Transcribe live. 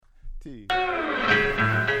T.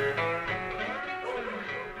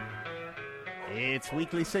 It's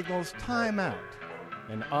Weekly Signals Time Out,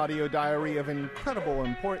 an audio diary of incredible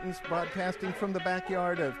importance broadcasting from the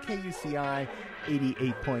backyard of KUCI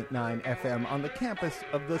 88.9 FM on the campus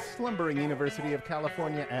of the slumbering University of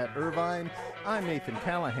California at Irvine. I'm Nathan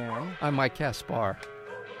Callahan. I'm Mike Caspar.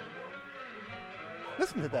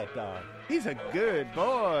 Listen to that dog. He's a good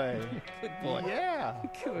boy. Good boy. Yeah.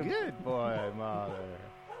 Good boy, Mahler.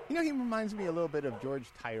 You know, he reminds me a little bit of George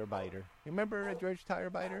Tirebiter. You remember George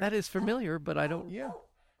Tirebiter? That is familiar, but I don't. Yeah.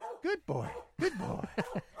 Good boy. Good boy.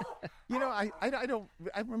 You know, I don't.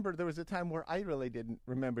 I remember there was a time where I really didn't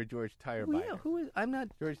remember George Tirebiter. Well, yeah, who is? I'm not.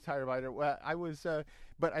 George Tirebiter. Well, I was,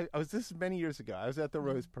 but I was. This is many years ago. I was at the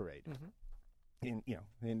Rose Parade,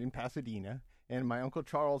 in Pasadena, and my Uncle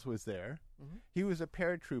Charles was there. Mm-hmm. He was a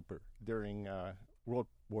paratrooper during World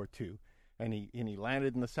War II, and he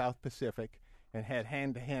landed in the South Pacific and had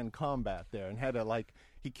hand-to-hand combat there, and had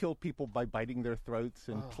he killed people by biting their throats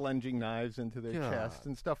and plunging knives into their chests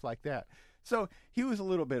and stuff like that. So he was a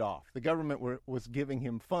little bit off. The government was giving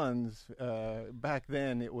him funds. Back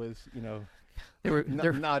then it was,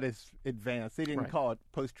 they're not as advanced. They didn't call it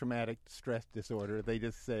post-traumatic stress disorder. They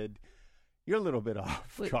just said, you're a little bit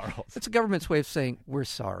off, Charles. It's the government's way of saying, we're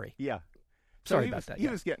sorry. Yeah. Sorry about that. He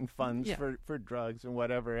was getting funds for drugs and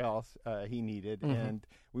whatever else he needed. Mm-hmm. And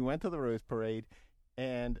we went to the Rose Parade,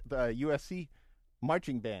 and the USC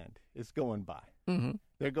marching band is going by. Mm-hmm.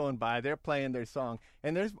 They're going by. They're playing their song.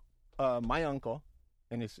 And there's my uncle,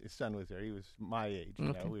 and his son was there. He was my age.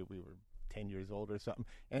 Okay. We were 10 years old or something.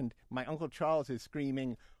 And my Uncle Charles is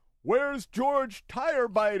screaming, "Where's George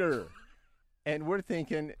Tirebiter?" And we're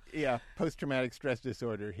thinking, post-traumatic stress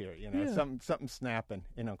disorder here, something snapping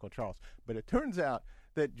in Uncle Charles. But it turns out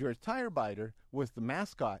that George Tirebiter was the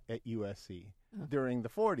mascot at USC during the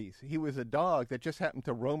 40s. He was a dog that just happened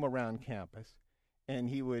to roam around campus, and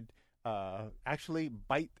he would actually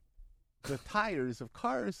bite the tires of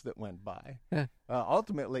cars that went by.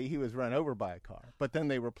 Ultimately, he was run over by a car, but then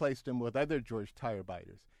they replaced him with other George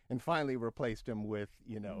Tirebiters. And finally replaced him with,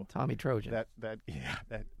 Tommy Trojan. That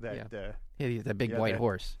big white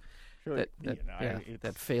horse. Sure,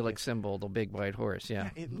 that phallic symbol, the big white horse. Yeah,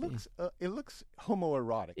 it looks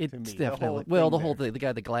homoerotic to me. It's definitely the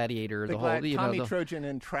guy, the gladiator, Tommy Trojan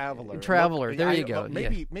and Traveler. There you go.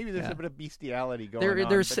 Maybe there's a bit of bestiality going on.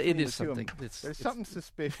 It is something. There's something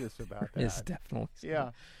suspicious about that. It's definitely.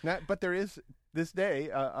 Yeah, but there is this day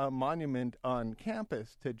a monument on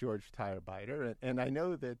campus to George Tirebiter, and I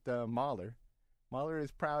know that Mahler is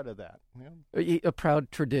proud of that. A proud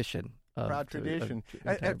tradition. Proud tradition.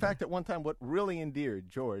 In fact, at one time, what really endeared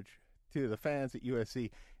George to the fans at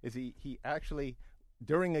USC is he actually,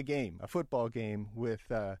 during a football game with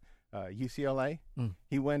UCLA,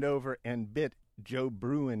 he went over and bit Joe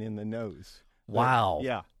Bruin in the nose. Wow.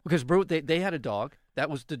 Yeah. Because they had a dog. That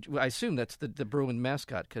was I assume that's the Bruin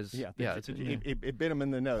mascot. It bit him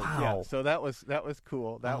in the nose. Wow. Yeah. So that was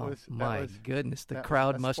cool. My goodness, the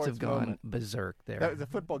crowd must have gone berserk there. That was a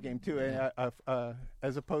football game too,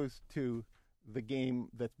 as opposed to the game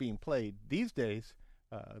that's being played these days,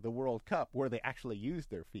 the World Cup, where they actually use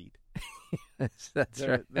their feet. That's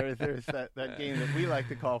right. There's that game that we like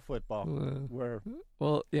to call football.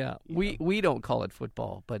 We don't call it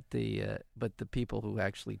football, but the people who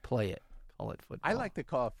actually play it call it football. I like to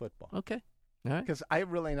call it football. Okay, all right. Because I'm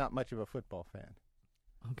really not much of a football fan.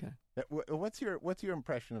 Okay. What's your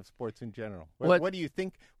impression of sports in general? What do you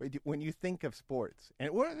think when you think of sports, and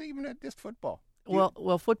or even just football?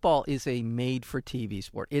 Well, football is a made-for-TV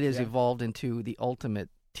sport. It has evolved into the ultimate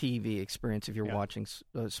TV experience if you're watching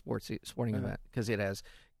a sporting event, because it has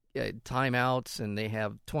timeouts, and they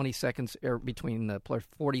have 20 seconds between the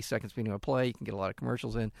 40 seconds between a play. You can get a lot of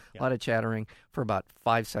commercials in, a lot of chattering for about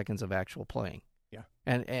 5 seconds of actual playing. Yeah.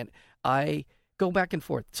 And I go back and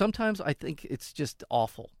forth. Sometimes I think it's just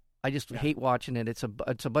awful. I just hate watching it. It's a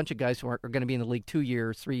bunch of guys who are going to be in the league 2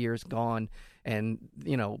 years, 3 years, gone, and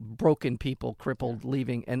broken people, crippled,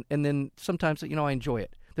 leaving, and then sometimes I enjoy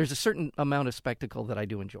it. There's a certain amount of spectacle that I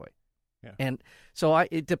do enjoy, and so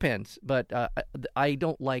it depends. But I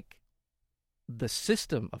don't like the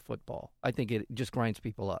system of football. I think it just grinds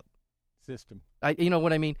people up. System. You know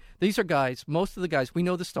what I mean? These are guys. Most of the guys, we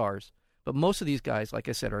know the stars, but most of these guys, like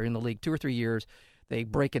I said, are in the league 2 or 3 years. They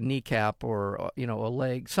break a kneecap or a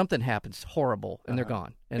leg. Something happens horrible, and they're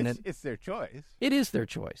gone. And it's their choice. It is their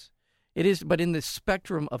choice. It is, but in the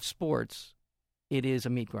spectrum of sports, it is a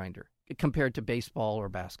meat grinder compared to baseball or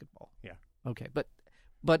basketball. Yeah. Okay, but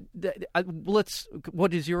let's.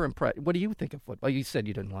 What is your impression? What do you think of football? You said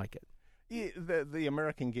you didn't like it. The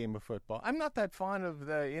American game of football. I'm not that fond of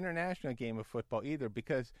the international game of football either,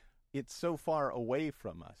 because it's so far away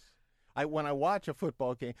from us. When I watch a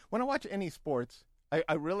football game, when I watch any sports,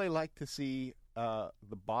 I really like to see the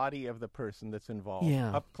body of the person that's involved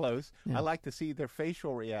up close. Yeah. I like to see their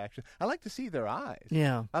facial reaction. I like to see their eyes.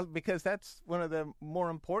 Yeah. Because that's one of the more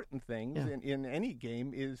important things in any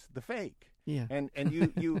game is the fake. Yeah. And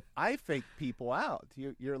you I fake people out.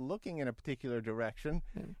 You're looking in a particular direction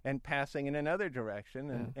and passing in another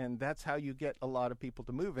direction, and that's how you get a lot of people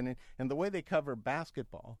to move. And the way they cover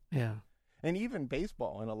basketball. Yeah. And even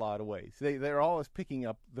baseball in a lot of ways. They're always picking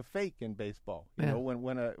up the fake in baseball. You know,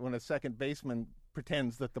 when a second baseman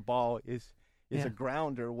pretends that the ball is a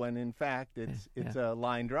grounder when in fact it's a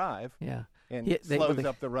line drive. Yeah. And slows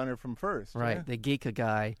up the runner from first. Right. Yeah? They geek a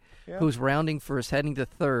guy who's rounding first, heading to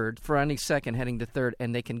third, rounding second, heading to third,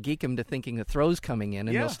 and they can geek him to thinking the throw's coming in,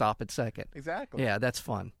 and they'll stop at second. Exactly. Yeah, that's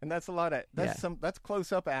fun. And that's a lot of that's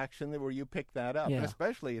close up action where you pick that up. Yeah. And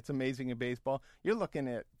especially it's amazing in baseball. You're looking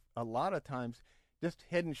at a lot of times just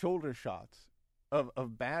head and shoulder shots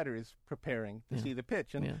of batters preparing to see the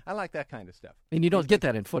pitch. And I like that kind of stuff. And you don't get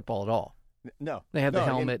that in football at all. No. They have the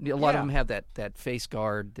helmet. A lot of them have that face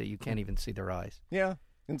guard that you can't even see their eyes. Yeah.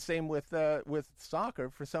 And same with soccer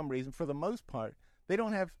for some reason. For the most part, they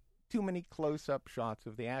don't have too many close-up shots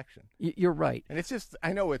of the action. You're right. And it's just,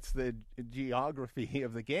 I know it's the geography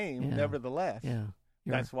of the game, nevertheless. Yeah.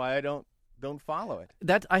 That's why I don't follow it.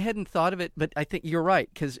 That I hadn't thought of it, but I think you're right,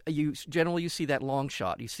 because you generally see that long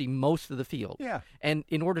shot. You see most of the field. Yeah. And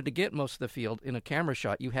in order to get most of the field in a camera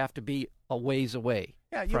shot, you have to be a ways away.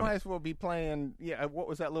 Yeah, you might as well be playing. Yeah, what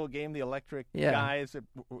was that little game? The electric guys that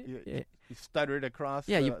you stuttered across.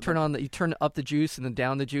 Yeah, you turn up the juice and then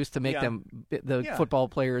down the juice to make the football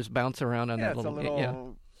players bounce around on that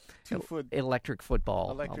little 2-foot electric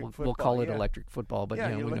football. We'll call it electric football, but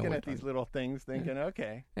you're looking at these little things, thinking,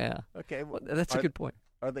 okay, well, that's a good point.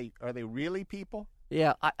 Are they really people?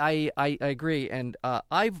 Yeah, I agree, and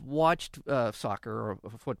I've watched soccer or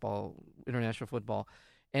football, international football,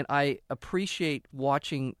 and I appreciate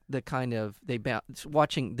watching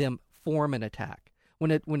watching them form an attack.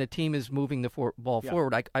 When a team is moving the ball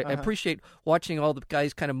forward, I appreciate watching all the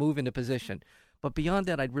guys kind of move into position. But beyond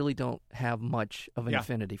that, I really don't have much of an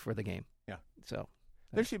affinity for the game. Yeah. So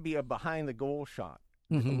there should be a behind the goal shot,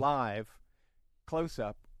 live, close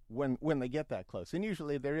up when they get that close, and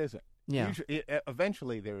usually there isn't. Yeah.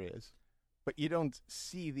 Eventually there is, but you don't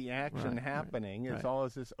see the action happening. It's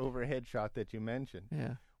always this overhead shot that you mentioned.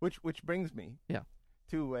 Yeah. Which brings me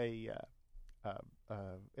to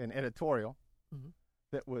an editorial.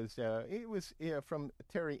 That was from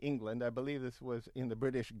Terry England. I believe this was in the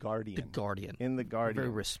British Guardian. The Guardian. In the Guardian. A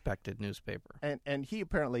very respected newspaper. And he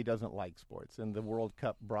apparently doesn't like sports, and the World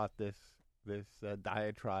Cup brought this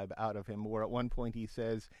diatribe out of him, where at one point he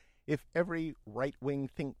says, if every right-wing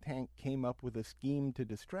think tank came up with a scheme to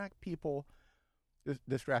distract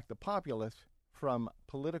the populace from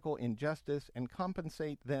political injustice and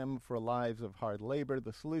compensate them for lives of hard labor,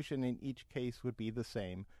 the solution in each case would be the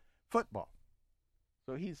same: football.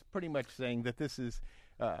 So he's pretty much saying that this is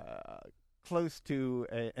close to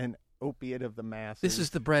an opiate of the masses. This is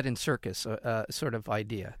the bread and circus sort of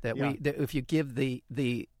idea that that if you give the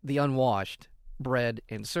unwashed bread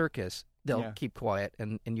and circus, they'll keep quiet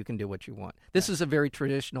and you can do what you want. This is a very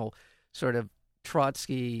traditional sort of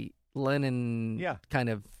Trotsky, Lenin kind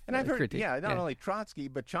of and I've heard critique. Not only Trotsky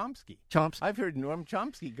but Chomsky. I've heard Noam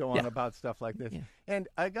Chomsky go on about stuff like this. And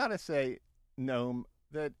I gotta say, Noam,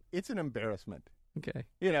 that it's an embarrassment. Okay.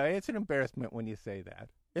 It's an embarrassment when you say that.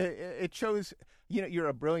 It shows, you're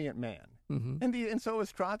a brilliant man. And so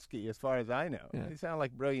is Trotsky, as far as I know. Yeah. They sound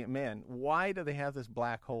like brilliant men. Why do they have this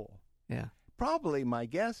black hole? Yeah. Probably, my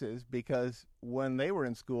guess is because when they were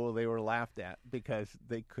in school, they were laughed at because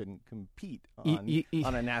they couldn't compete on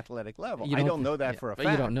an athletic level. I don't know that for a fact.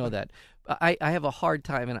 You don't know that. I have a hard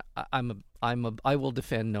time, and I will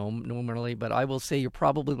defend Noam normally, but I will say you're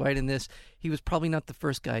probably right in this. He was probably not the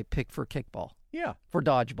first guy picked for kickball. Yeah. For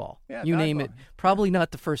dodgeball. Yeah, you dodgeball. name it. Probably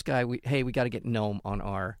not the first guy. We got to get Noam on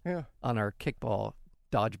our kickball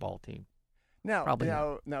dodgeball team. Now,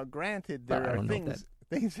 granted, there are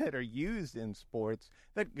things that are used in sports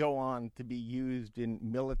that go on to be used in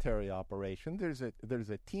military operations. There's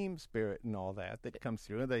a team spirit and all that comes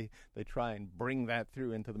through, and they try and bring that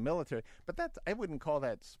through into the military. But I wouldn't call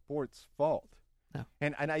that sports fault. No.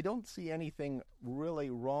 And I don't see anything really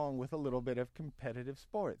wrong with a little bit of competitive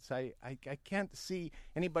sports. I can't see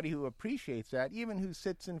anybody who appreciates that, even who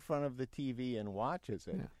sits in front of the TV and watches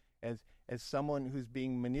it, as someone who's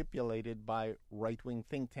being manipulated by right-wing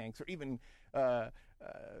think tanks, or even that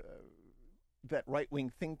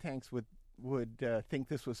right-wing think tanks would think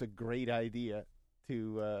this was a great idea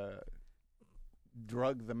to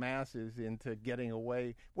drug the masses into getting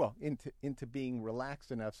away, into being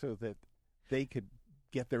relaxed enough so that they could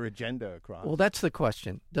get their agenda across. Well, that's the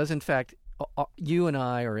question. Does, in fact, you and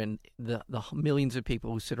I are in the millions of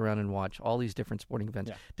people who sit around and watch all these different sporting events.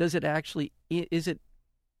 Yeah. Does it actually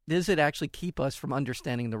keep us from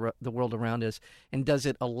understanding the world around us, and does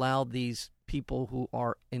it allow these people who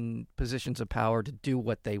are in positions of power to do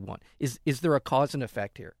what they want? Is there a cause and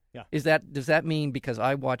effect here? Yeah. Does that mean because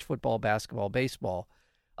I watch football, basketball, baseball,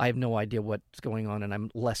 I have no idea what's going on, and I'm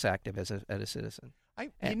less active as a citizen?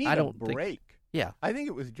 You need a break. Yeah. I think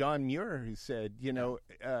it was John Muir who said,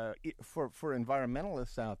 for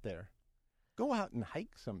environmentalists out there, go out and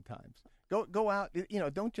hike sometimes. Go out,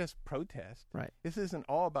 don't just protest. Right. This isn't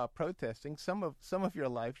all about protesting. Some of your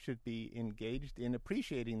life should be engaged in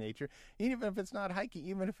appreciating nature, even if it's not hiking,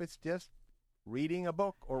 even if it's just reading a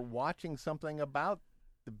book or watching something about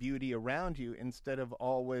the beauty around you, instead of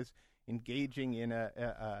always engaging in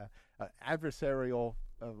a adversarial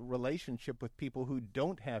relationship with people who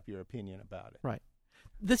don't have your opinion about it. Right.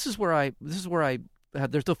 This is the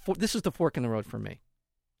fork in the road for me.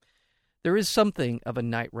 There is something of a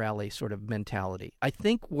night rally sort of mentality. I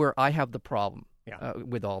think where I have the problem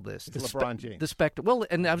with all this, it's LeBron James. The spectacle. Well,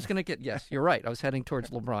 and I was going to yes, you're right. I was heading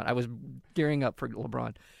towards LeBron. I was gearing up for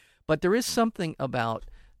LeBron. But there is something about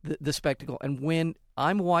the spectacle. And when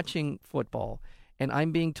I'm watching football and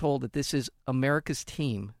I'm being told that this is America's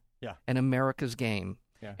team and America's game,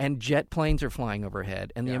 and jet planes are flying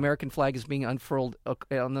overhead, and the American flag is being unfurled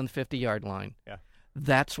on the 50-yard line,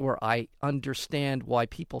 that's where I understand why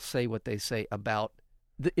people say what they say about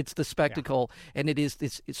it's the spectacle, and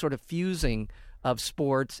it's sort of fusing of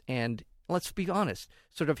sports and, let's be honest,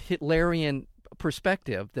 sort of Hitlerian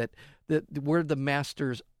perspective that we're the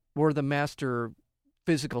master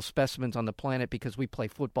physical specimens on the planet because we play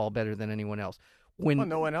football better than anyone else. Well,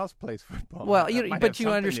 no one else plays football. Well, but you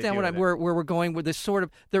understand where we're going with this sort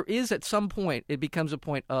of. There is at some point it becomes a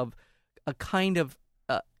point of a kind of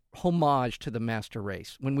homage to the master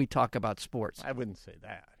race when we talk about sports. I wouldn't say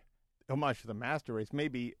that. Homage to the master race,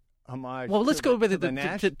 maybe homage. Well, let's go with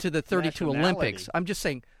to the 32 Olympics. I'm just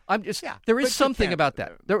saying. There is something about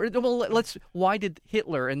that. Why did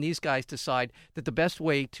Hitler and these guys decide that the best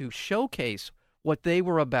way to showcase what they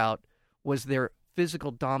were about was their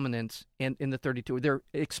physical dominance in the 32? Their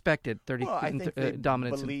expected 32 I think they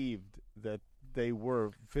dominance. Believed that they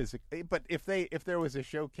were physically, but if there was a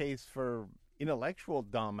showcase for intellectual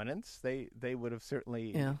dominance, they would have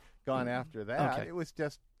certainly gone after that. Okay. It was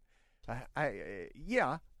just, I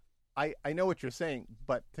know what you're saying,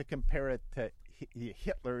 but to compare it to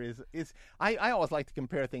Hitler is I always like to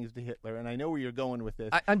compare things to Hitler, and I know where you're going with this.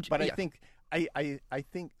 I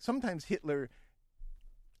think sometimes Hitler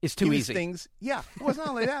is too easy. Things, it was not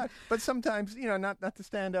only that, but sometimes not to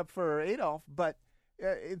stand up for Adolf, but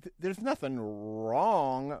there's nothing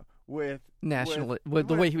wrong with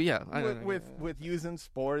using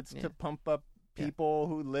sports to pump up people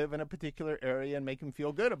who live in a particular area and make them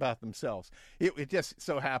feel good about themselves. It just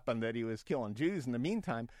so happened that he was killing Jews in the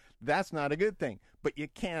meantime. That's not a good thing. But you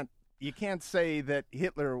can't say that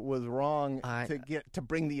Hitler was wrong to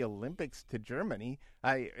bring the Olympics to Germany.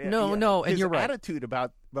 And you're right. His attitude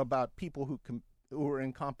about people who are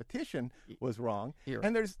in competition was wrong.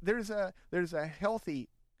 And there's a healthy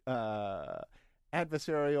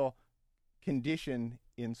adversarial condition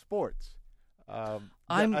in sports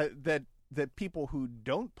that people who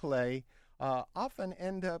don't play often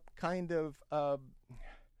end up kind of I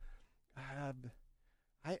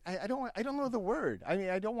don't know the word. I mean,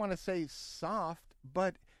 I don't want to say soft,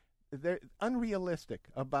 but they're unrealistic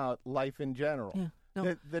about life in general. Yeah.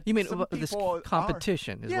 No. That you mean this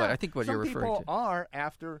competition is what I think what you're referring to. Some people are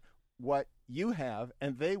after what you have,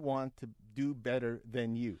 and they want to do better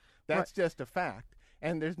than you. That's just a fact.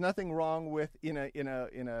 And there's nothing wrong with in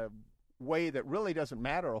a way that really doesn't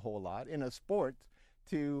matter a whole lot in a sport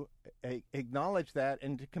to acknowledge that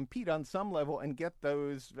and to compete on some level and get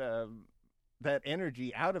those that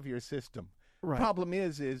energy out of your system. Right. Problem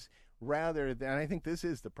is rather than, I think this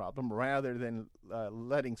is the problem, rather than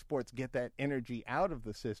letting sports get that energy out of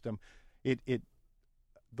the system, the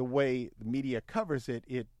way the media covers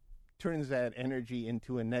it turns that energy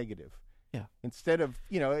into a negative. Yeah. Instead of,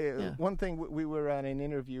 one thing, we were on an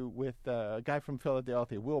interview with a guy from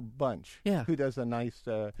Philadelphia, Will Bunch, who does a nice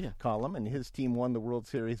column, and his team won the World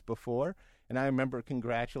Series before. And I remember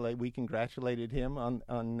we congratulated him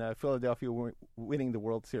on Philadelphia winning the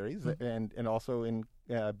World Series and also in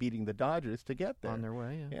beating the Dodgers to get there. On their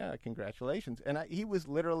way, yeah. Congratulations. And he was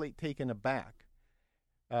literally taken aback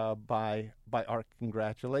by our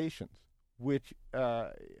congratulations, which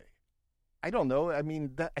I don't know. I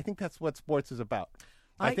mean, I think that's what sports is about.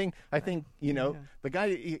 I think the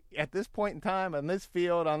guy at this point in time on this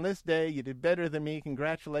field on this day, you did better than me.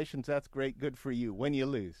 Congratulations, that's great, good for you. When you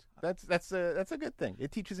lose, that's a good thing.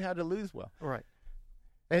 It teaches you how to lose well. Right.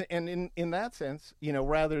 And in that sense,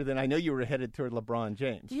 rather than I know you were headed toward LeBron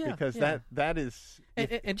James because that is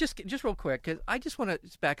and just real quick, because I just want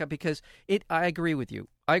to back up because I agree with you.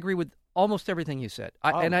 I agree with almost everything you said.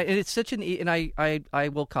 And it's such I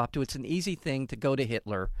will cop to it's an easy thing to go to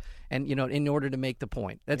Hitler and in order to make the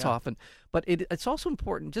point. That's often, but it's also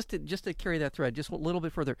important just to carry that thread just a little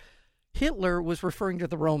bit further. Hitler was referring to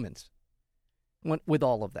the Romans with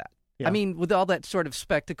all of that. Yeah. I mean, with all that sort of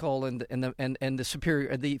spectacle and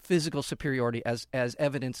the physical superiority as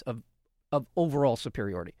evidence of overall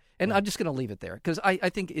superiority. And I'm just going to leave it there because I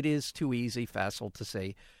think it is too easy, facile to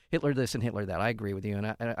say Hitler this and Hitler that. I agree with you, and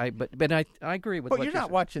I agree with. But you're not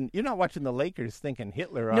watching the Lakers thinking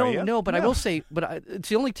Hitler, are you? No, but I will say, it's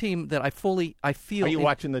the only team that I feel. Are you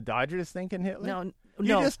watching the Dodgers thinking Hitler? No.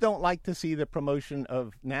 You just don't like to see the promotion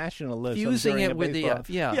of nationalism, fusing it with baseball.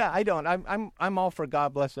 Yeah, I don't. I'm all for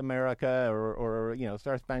God Bless America or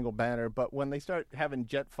Star Spangled Banner, but when they start having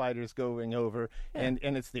jet fighters going over and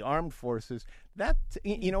it's the armed forces, that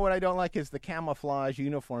what I don't like is the camouflage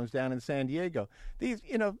uniforms down in San Diego. These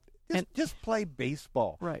just play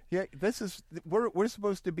baseball. Right. Yeah, we're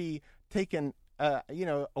supposed to be taken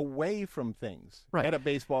away from things at a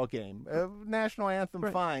baseball game. National anthem,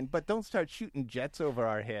 fine, but don't start shooting jets over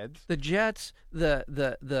our heads. The jets,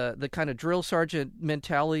 the kind of drill sergeant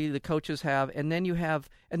mentality the coaches have, and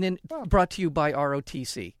then brought to you by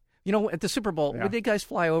ROTC. At the Super Bowl, when the guys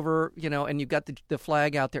fly over, and you've got the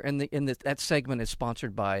flag out there, and that segment is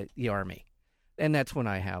sponsored by the Army. And that's when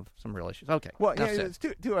I have some real issues. Okay. Well, there's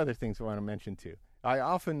two other things I want to mention, too.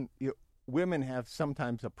 Women have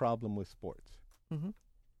sometimes a problem with sports. Mm-hmm.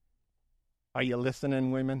 Are you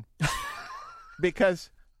listening, women? Because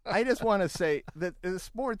I just want to say that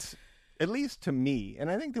sports, at least to me,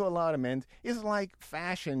 and I think to a lot of men, is like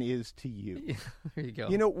fashion is to you. There you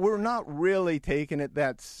go. We're not really taking it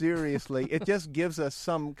that seriously. It just gives us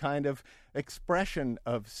some kind of expression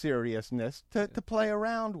of seriousness to play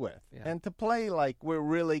around with and to play like we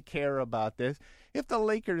really care about this. If the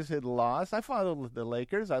Lakers had lost, I followed the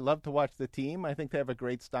Lakers. I love to watch the team. I think they have a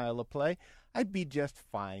great style of play. I'd be just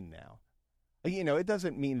fine now. It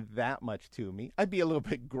doesn't mean that much to me. I'd be a little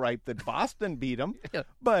bit griped that Boston beat them,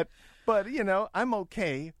 but I'm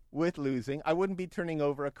okay with losing. I wouldn't be turning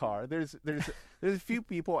over a car. There's a few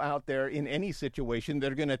people out there in any situation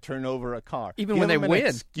that are going to turn over a car, even when they win.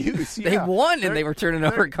 Excuse, they won and they were turning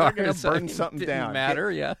over cars. They're going to burn something down.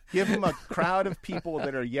 Matter, Give them a crowd of people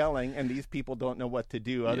that are yelling, and these people don't know what to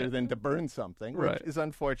do other than to burn something, which is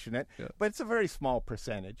unfortunate. Yeah. But it's a very small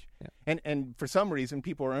percentage, and for some reason,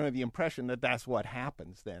 people are under the impression that that's what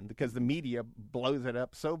happens then, because the media blows it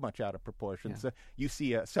up so much out of proportion. Yeah. So you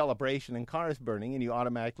see a celebration and cars burning, and you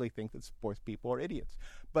automatically think that sports people are idiots.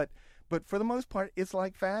 But for the most part, it's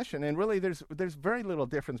like fashion, and really, there's very little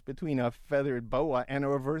difference between a feathered boa and a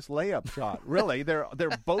reverse layup shot. Really, they're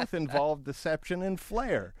both involve deception and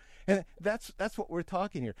flair, and that's what we're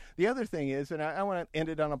talking here. The other thing is, and I want to end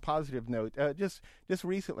it on a positive note. Just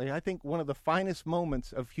recently, I think one of the finest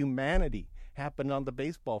moments of humanity happened on the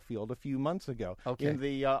baseball field a few months ago in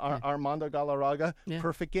the Armando Galarraga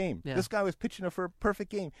perfect game. Yeah. This guy was pitching for a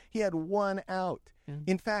perfect game. He had one out. Yeah.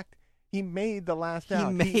 In fact, he made the last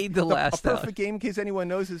out. A perfect game, in case anyone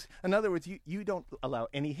knows, is, in other words, you don't allow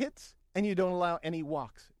any hits and you don't allow any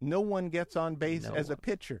walks. No one gets on base as a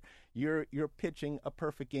pitcher. You're pitching a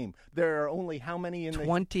perfect game. There are only how many in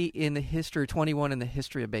 20 in the history, 21 in the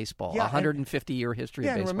history of baseball, 150-year history of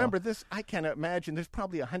baseball. Yeah, and remember this, I can't imagine, there's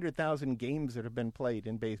probably 100,000 games that have been played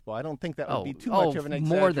in baseball. I don't think that would be too much of an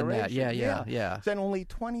exaggeration. More than that, yeah. Then only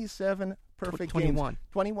 27 perfect games.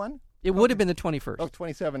 21? It would have been the 21st. Oh,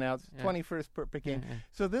 27 outs, 21st perfect game. Yeah.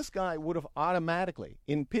 So this guy would have automatically,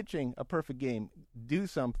 in pitching a perfect game, do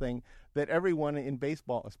something that everyone in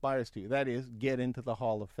baseball aspires to. That is, get into the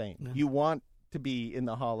Hall of Fame. Yeah. You want to be in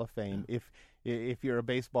the Hall of Fame if you're a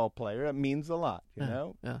baseball player. It means a lot, you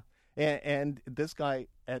know? Yeah. And this guy,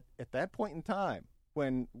 at that point in time,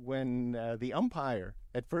 when the umpire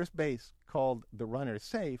at first base called the runner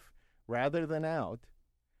safe rather than out,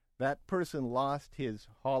 that person lost his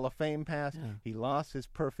Hall of Fame pass. Yeah. He lost his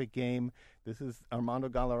perfect game. This is Armando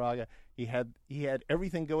Galarraga. He had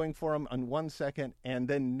everything going for him on 1 second, and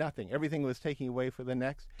then nothing. Everything was taken away for the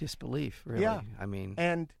next. Disbelief, really. Yeah. I mean,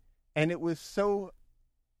 and it was so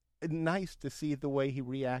nice to see the way he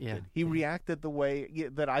reacted. Yeah. He reacted the way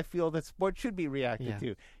that I feel that sports should be reacted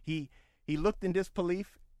to. He looked in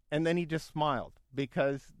disbelief, and then he just smiled,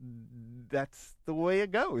 because that's the way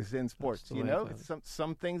it goes in sports. You know,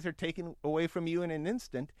 some things are taken away from you in an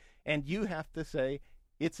instant, and you have to say,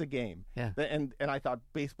 it's a game. Yeah. And I thought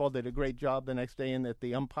baseball did a great job the next day in that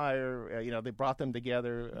the umpire, they brought them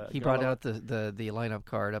together. He brought out the lineup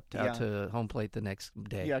card out to home plate the next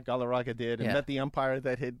day. Yeah, Galarraga did, and met the umpire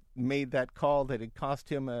that had made that call that had cost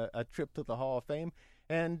him a trip to the Hall of Fame.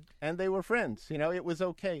 And they were friends. You know, it was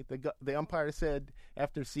okay. The umpire said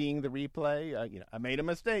after seeing the replay, I made a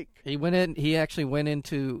mistake. He actually went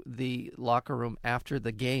into the locker room after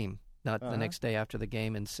the game, not the next day after the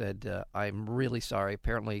game, and said, "I'm really sorry."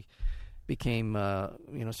 Apparently, became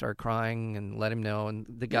started crying and let him know. And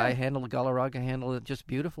the guy Galarraga handled it just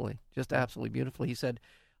beautifully, just absolutely beautifully. He said,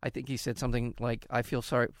 I think he said something like, "I feel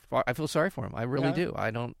sorry for him. I really do.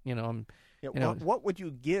 I don't, I'm." What would you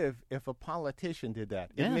give if a politician did that?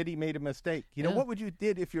 Admit he made a mistake. What would you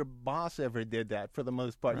did if your boss ever did that? For the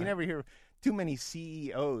most part, you never hear too many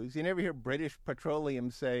CEOs. You never hear British Petroleum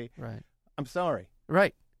say, "I'm sorry."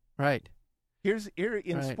 Right. Here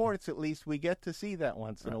in sports, at least, we get to see that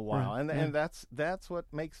once in a while, and that's what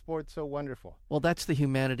makes sports so wonderful. Well, that's the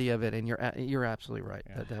humanity of it, and you're absolutely right.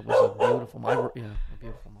 That was a beautiful moment.